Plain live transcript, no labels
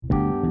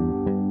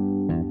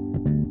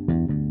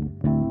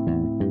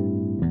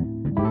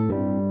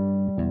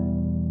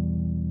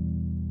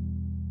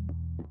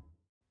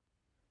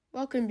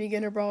welcome,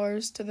 beginner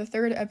brawlers, to the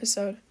 3rd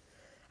episode.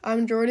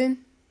 I'm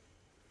Jordan.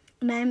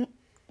 And I'm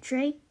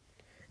Trey.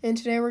 And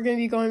today we're going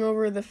to be going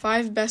over the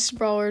 5 best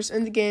brawlers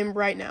in the game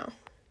right now.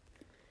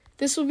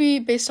 This will be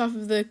based off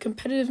of the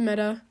competitive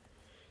meta,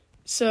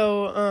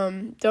 so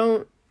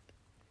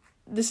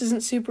this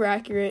isn't super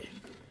accurate.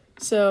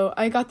 So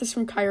I got this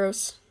from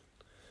Kairos.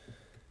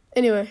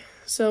 Anyway,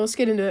 so let's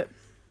get into it.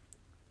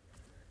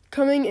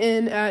 Coming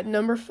in at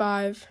number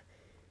 5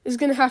 is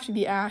going to have to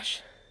be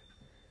Ash.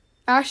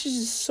 Ash is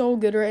just so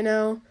good right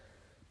now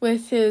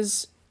with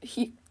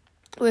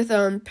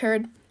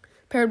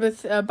paired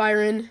with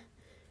Byron.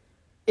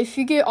 If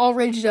you get all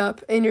raged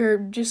up and you're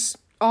just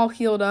all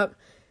healed up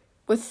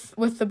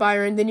with the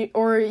Byron,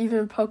 or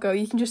even Poco,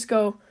 you can just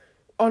go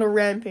on a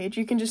rampage.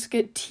 You can just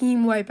get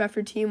team wipe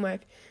after team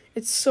wipe.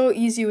 It's so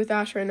easy with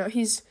Ash right now.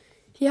 He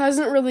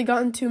hasn't really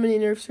gotten too many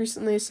nerfs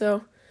recently,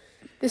 so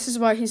this is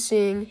why he's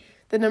seeing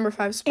the number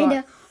 5 spot.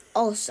 And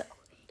also,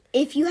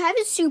 if you have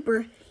a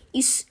super,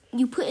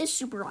 you put a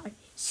super on.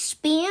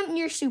 Spam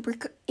your super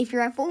if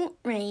you're at full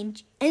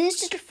range, and it's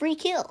just a free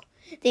kill.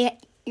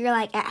 You're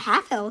like at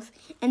half health,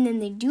 and then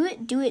they do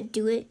it,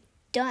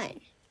 done.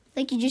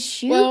 Like you just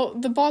shoot. Well,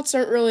 the bots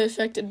aren't really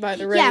affected by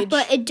the rage. Yeah,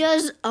 but it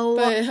does a lot.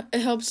 But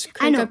it helps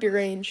crank up your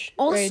range.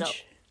 Also,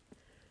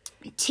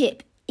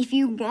 tip: if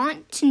you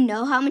want to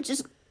know how much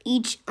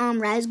each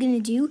rat is gonna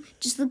do,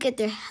 just look at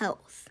their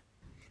health.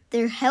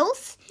 Their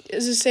health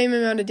is the same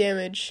amount of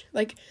damage.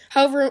 Like,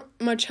 however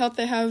much health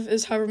they have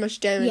is however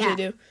much damage they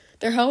do.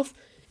 Their health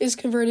is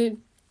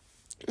converted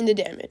into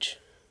damage.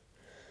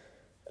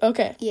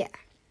 Okay. Yeah.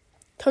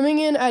 Coming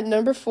in at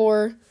number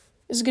 4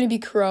 is going to be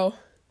Crow.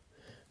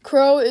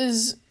 Crow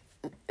is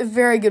a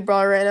very good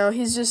brawler right now.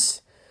 He's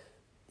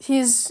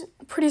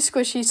pretty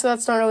squishy, so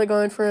that's not really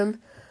going for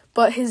him.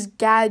 But his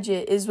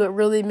gadget is what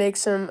really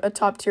makes him a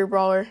top-tier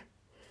brawler.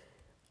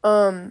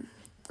 And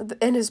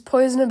his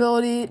poison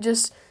ability,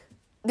 there's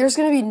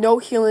going to be no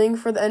healing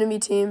for the enemy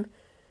team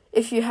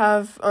if you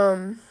have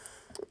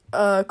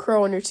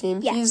Crow on your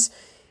team. Yeah.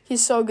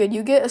 He's so good.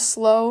 You get a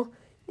slow,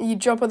 you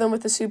jump with him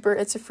with the super,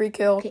 it's a free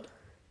kill.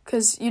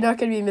 Because you're not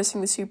going to be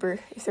missing the super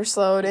if they're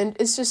slowed. And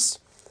it's just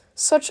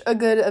such a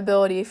good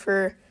ability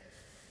for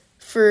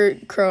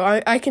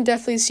Crow. I can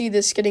definitely see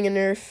this getting a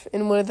nerf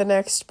in one of the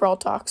next Brawl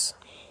Talks.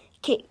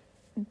 Okay,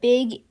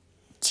 big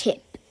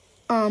tip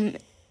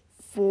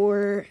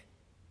for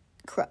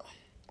Crow.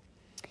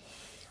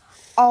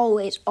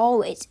 Always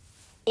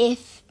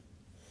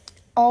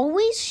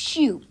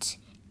shoot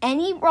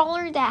any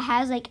brawler that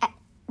has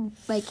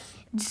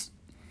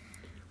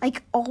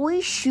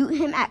always shoot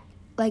him at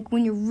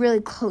when you're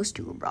really close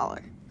to a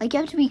brawler. Like you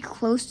have to be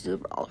close to the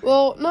brawler.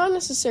 Well, not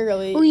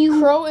necessarily.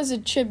 Crow is a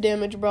chip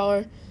damage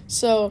brawler,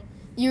 so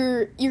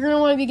you're gonna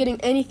want to be getting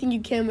anything you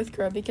can with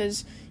Crow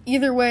because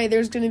either way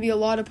there's gonna be a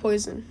lot of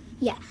poison.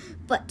 Yeah,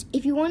 but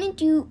if you want to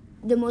do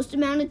the most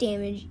amount of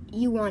damage,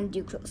 you want to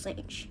do close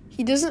range.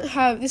 He doesn't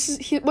have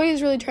what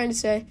he's really trying to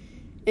say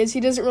is he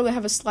doesn't really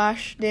have a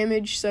slash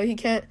damage, so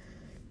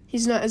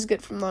he's not as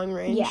good from long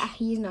range. Yeah,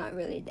 he's not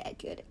really that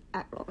good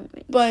at long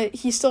range. But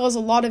he still has a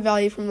lot of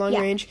value from long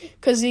range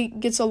because he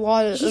gets a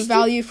lot of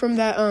value from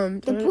that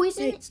the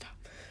poison.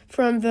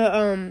 From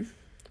the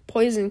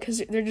poison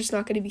because they're just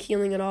not going to be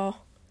healing at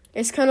all.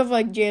 It's kind of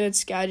like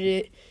Janet's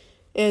gadget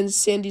and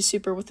Sandy's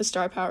super with the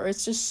star power.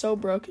 It's just so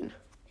broken.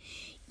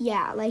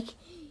 Yeah,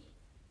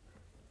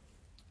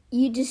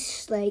 you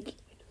just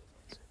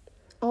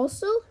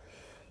also.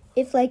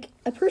 If,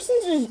 a person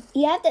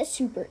you have that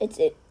super, it's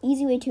an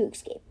easy way to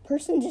escape.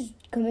 Person just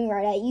coming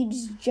right at you,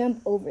 just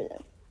jump over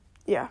them.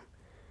 Yeah.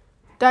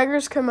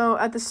 Daggers come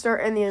out at the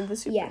start and the end of the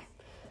super. Yeah.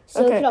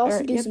 So it could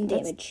also do some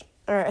damage.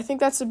 Alright, I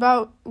think that's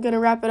about going to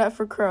wrap it up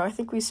for Crow. I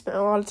think we spent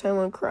a lot of time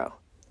on Crow.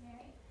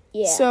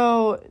 Yeah.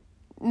 So,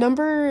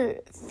 number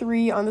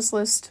 3 on this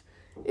list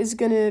is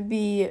going to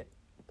be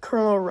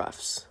Colonel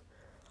Ruffs.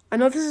 I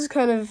know this is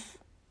kind of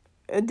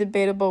a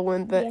debatable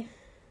one, but... Yeah.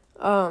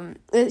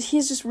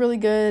 He's just really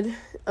good.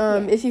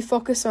 If you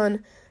focus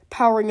on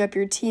powering up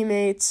your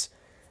teammates,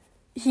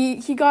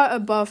 he got a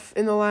buff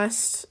in the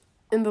last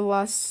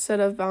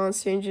set of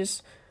balance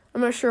changes.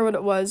 I'm not sure what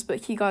it was,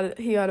 but he got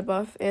a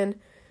buff, and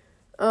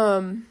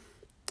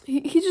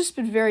he's just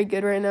been very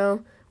good right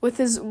now with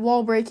his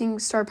wall breaking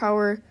star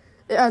power.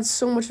 It adds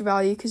so much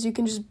value because you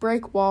can just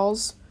break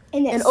walls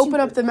and open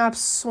up the map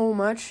so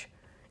much.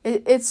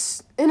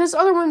 It's and his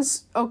other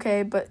one's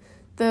okay, but.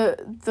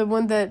 The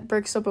one that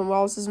breaks open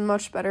walls is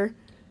much better.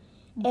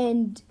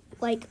 And,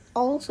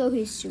 also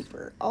his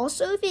super.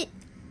 Also,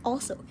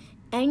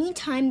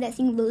 anytime that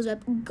thing blows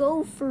up,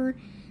 go for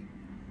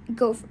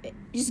it.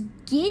 Just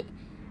get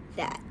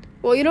that.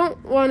 Well, you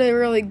don't want to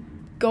really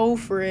go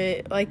for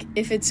it,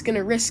 if it's going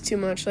to risk too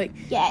much. If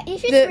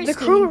it's risky. The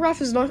Colonel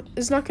Ruff is not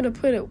going to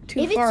put it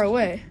too far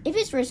away. If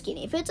it's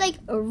risky, if it's,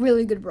 a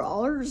really good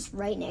brawler just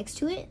right next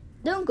to it,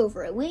 don't go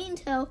for it. Wait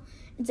until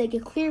it's, a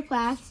clear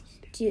path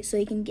so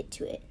you can get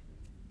to it.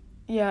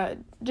 Yeah,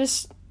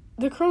 just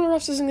the Chrono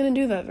Ruffs isn't going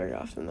to do that very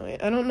often, though.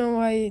 I don't know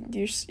why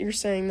you're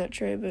saying that,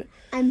 Trey, but...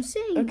 I'm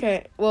saying...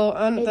 Okay, well,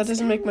 that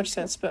doesn't make much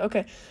sense, but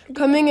okay.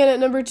 Coming in at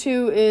number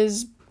 2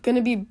 is going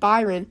to be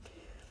Byron.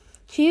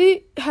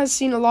 He has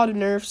seen a lot of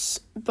nerfs,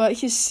 but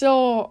he's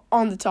still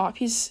on the top.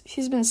 He's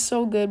been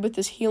so good with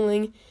his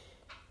healing.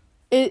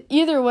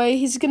 Either way,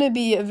 he's going to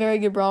be a very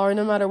good brawler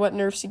no matter what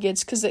nerfs he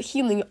gets, because that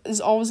healing is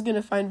always going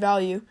to find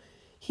value.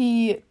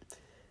 But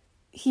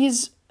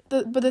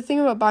the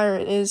thing about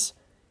Byron is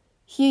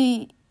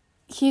he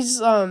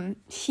can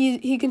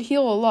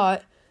heal a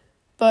lot,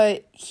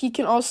 but he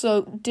can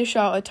also dish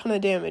out a ton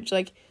of damage.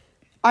 Like,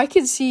 I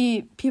could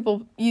see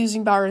people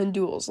using Byron in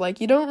duels.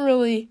 Like, you don't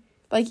really...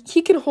 Like,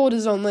 he can hold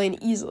his own lane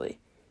easily.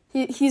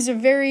 He's a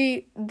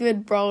very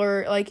good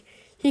brawler. Like,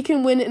 he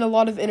can win in a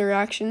lot of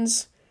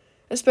interactions,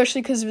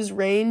 especially because of his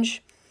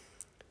range.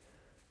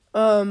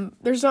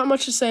 There's not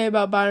much to say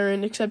about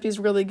Byron, except he's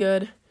really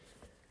good.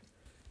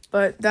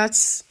 But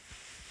that's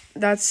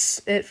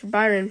it for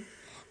Byron.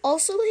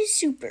 Also, his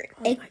super.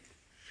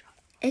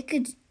 It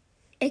could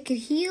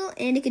heal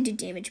and it could do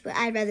damage, but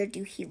I'd rather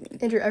do healing.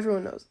 Andrew,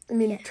 everyone knows.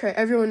 Trey,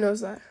 everyone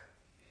knows that.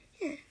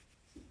 Yeah.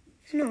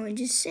 No, I'm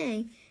just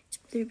saying,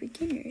 they're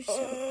beginners,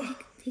 so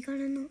they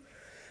gotta know.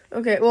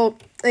 Okay, well,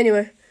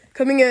 anyway,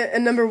 coming at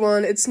number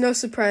 1, it's no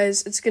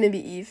surprise, it's gonna be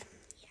Eve.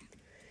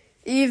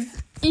 Yeah.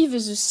 Eve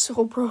is just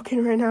so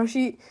broken right now.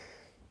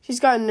 She's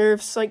gotten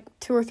nerfs like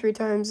 2 or 3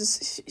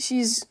 times.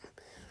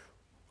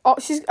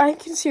 I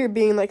can see her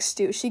being like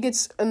Stu. She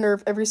gets a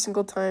nerf every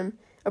single time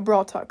a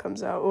Brawl Talk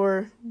comes out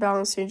or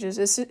balance changes.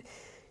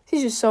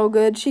 She's just so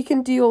good. She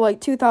can deal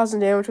like 2,000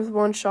 damage with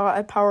one shot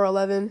at power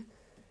 11,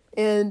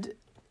 and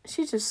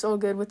she's just so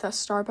good with that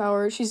star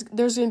power.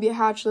 There's gonna be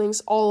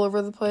hatchlings all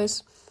over the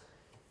place,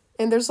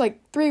 and there's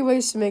like 3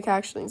 ways to make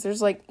hatchlings.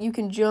 There's like, you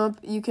can jump,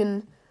 you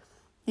can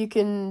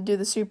do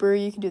the super,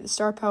 you can do the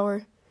star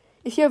power.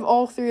 If you have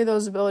all 3 of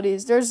those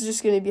abilities, there's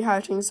just going to be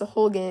hatchlings the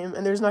whole game,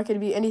 and there's not going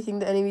to be anything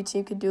the enemy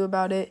team could do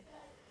about it.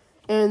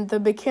 And the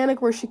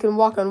mechanic where she can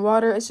walk on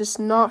water is just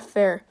not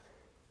fair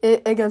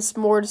against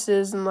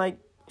Mortises and, like,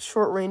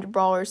 short-range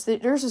brawlers.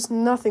 There's just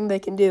nothing they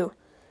can do.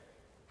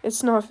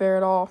 It's not fair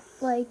at all.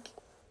 Like,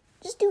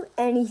 just do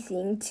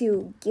anything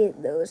to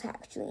get those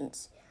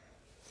hatchlings.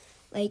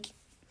 Like,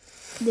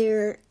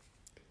 they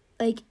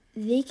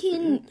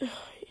can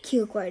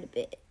kill quite a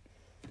bit.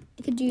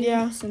 They could do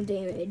some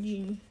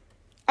damage.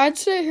 I'd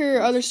say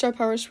her other star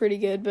power is pretty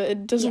good, but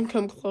it doesn't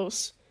come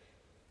close.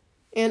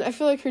 And I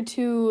feel like her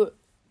 2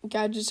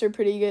 gadgets are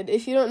pretty good.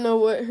 If you don't know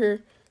what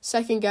her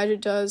second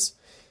gadget does,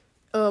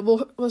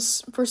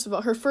 first of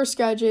all, her first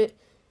gadget,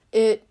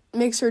 it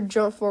makes her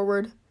jump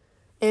forward,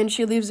 and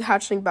she leaves a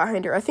hatchling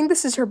behind her. I think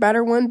this is her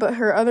better one, but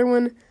her other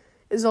one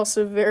is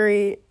also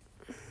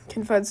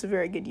can find some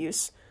very good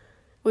use,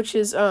 which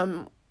is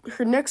her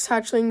next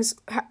hatchlings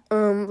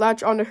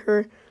latch onto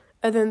her,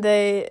 and then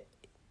they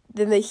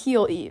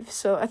heal Eve.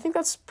 So I think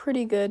that's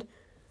pretty good.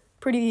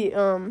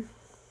 I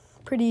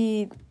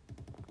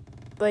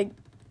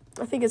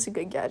think it's a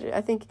good gadget. I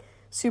think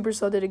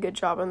Supercell did a good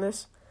job on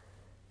this.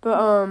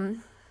 But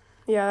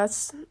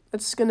that's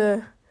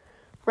gonna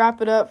wrap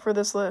it up for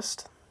this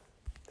list.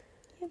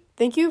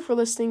 Thank you for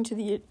listening to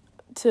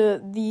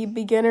the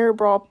Beginner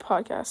Brawl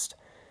podcast.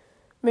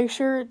 Make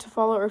sure to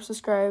follow or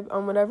subscribe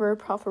on whatever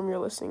platform you're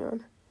listening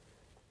on.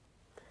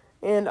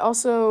 And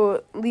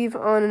also leave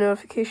on a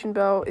notification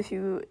bell if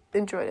you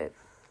enjoyed it.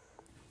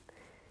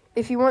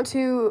 If you want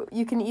to,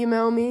 you can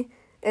email me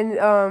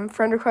and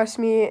friend request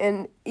me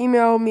and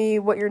email me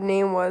what your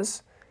name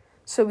was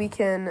so we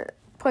can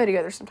play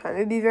together sometime.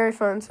 It'd be very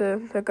fun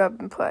to hook up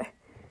and play.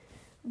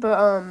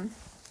 But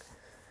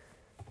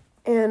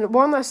and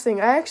one last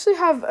thing, I actually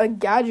have a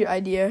gadget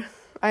idea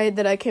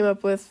that I came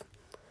up with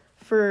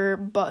for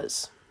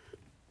Buzz.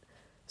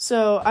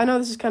 So I know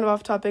this is kind of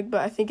off topic, but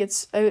I think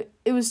it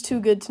was too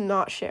good to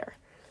not share.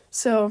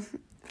 So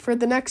for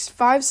the next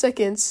 5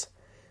 seconds,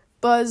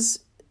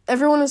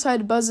 everyone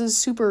inside Buzz's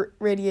super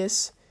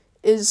radius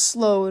is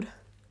slowed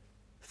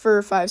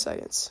for 5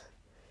 seconds.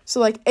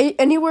 So like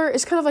anywhere,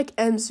 it's kind of like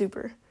M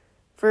super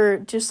for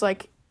just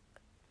like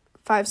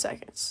 5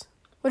 seconds,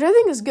 which I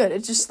think is good.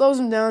 It just slows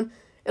them down.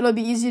 It'll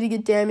be easy to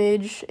get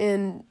damage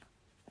and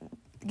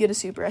get a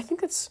super. I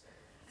think it's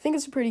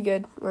a pretty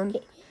good one.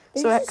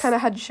 So I kind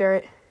of had to share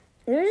it.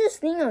 There's this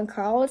thing on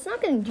Carl. It's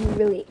not going to do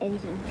really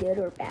anything good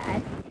or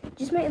bad. It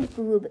just might look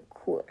a little bit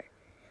cooler.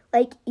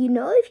 Like,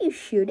 if you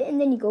shoot it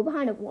and then you go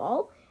behind a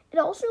wall, it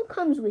also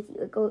comes with you.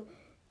 It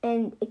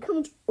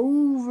comes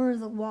over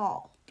the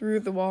wall.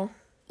 Through the wall?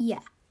 Yeah.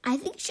 I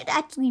think it should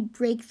actually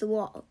break the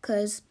wall.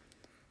 Because,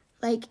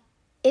 like,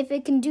 if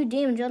it can do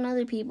damage on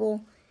other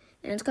people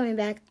and it's coming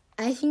back,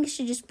 I think it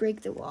should just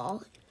break the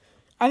wall.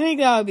 I think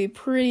that would be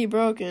pretty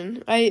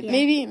broken.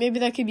 Maybe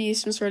that could be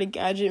some sort of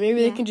gadget.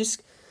 Maybe they can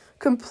just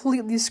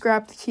completely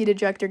scrap the key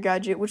ejector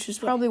gadget, which is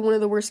probably one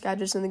of the worst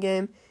gadgets in the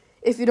game.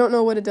 If you don't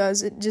know what it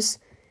does, it just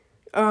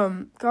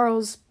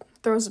Carl's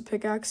throws a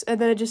pickaxe and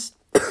then it just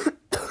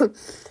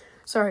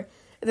sorry.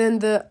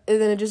 And then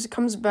it just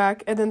comes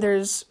back and then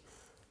there's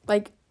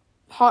like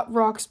hot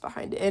rocks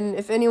behind it. And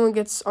if anyone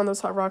gets on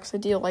those hot rocks, they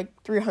deal like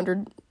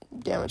 300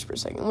 damage per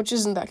second, which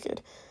isn't that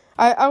good.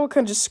 I would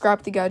kind of just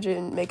scrap the gadget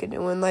and make a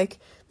new one. Like,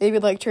 maybe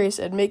like Trey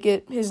said, make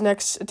it his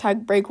next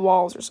attack break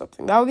walls or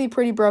something. That would be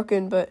pretty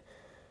broken, but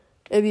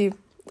it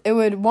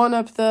would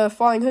one-up the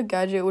Flying Hook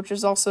gadget, which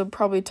is also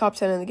probably top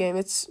 10 in the game.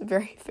 It's a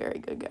very, very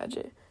good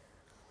gadget.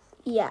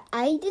 Yeah,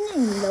 I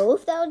didn't know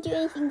if that would do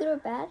anything good or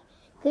bad,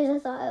 because I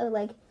thought,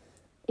 like,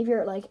 if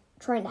you're, like,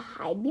 trying to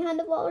hide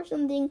behind a wall or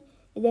something,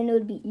 then it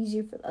would be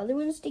easier for the other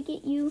ones to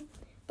get you.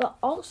 But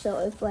also,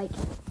 if, like,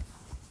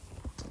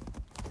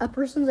 a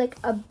person's, like,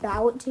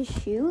 about to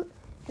shoot,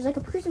 there's, like,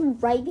 a person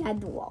right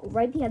behind the wall.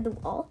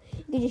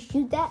 You can just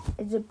shoot that.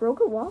 It's a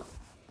broken wall.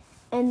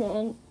 And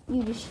then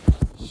you just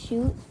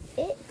shoot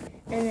it.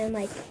 And then,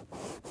 like,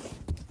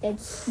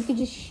 you could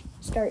just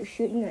start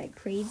shooting like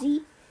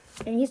crazy.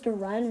 And he has to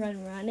run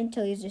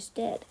until he's just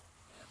dead.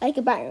 Like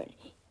a Byron.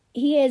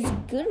 He has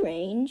good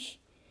range.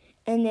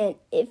 And then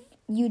if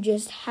you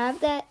just have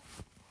that,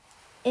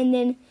 and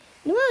then,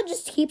 you know how it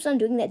just keeps on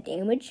doing that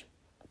damage?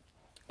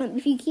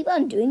 If you keep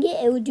on doing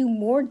it, it would do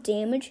more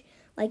damage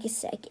like a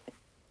second.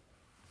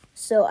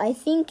 So I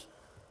think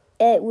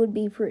it would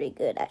be pretty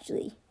good,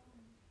 actually.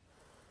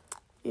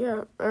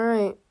 Yeah,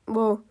 alright.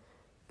 Well,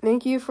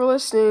 thank you for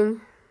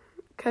listening.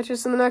 Catch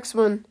us in the next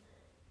one.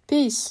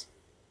 Peace.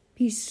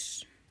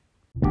 Peace.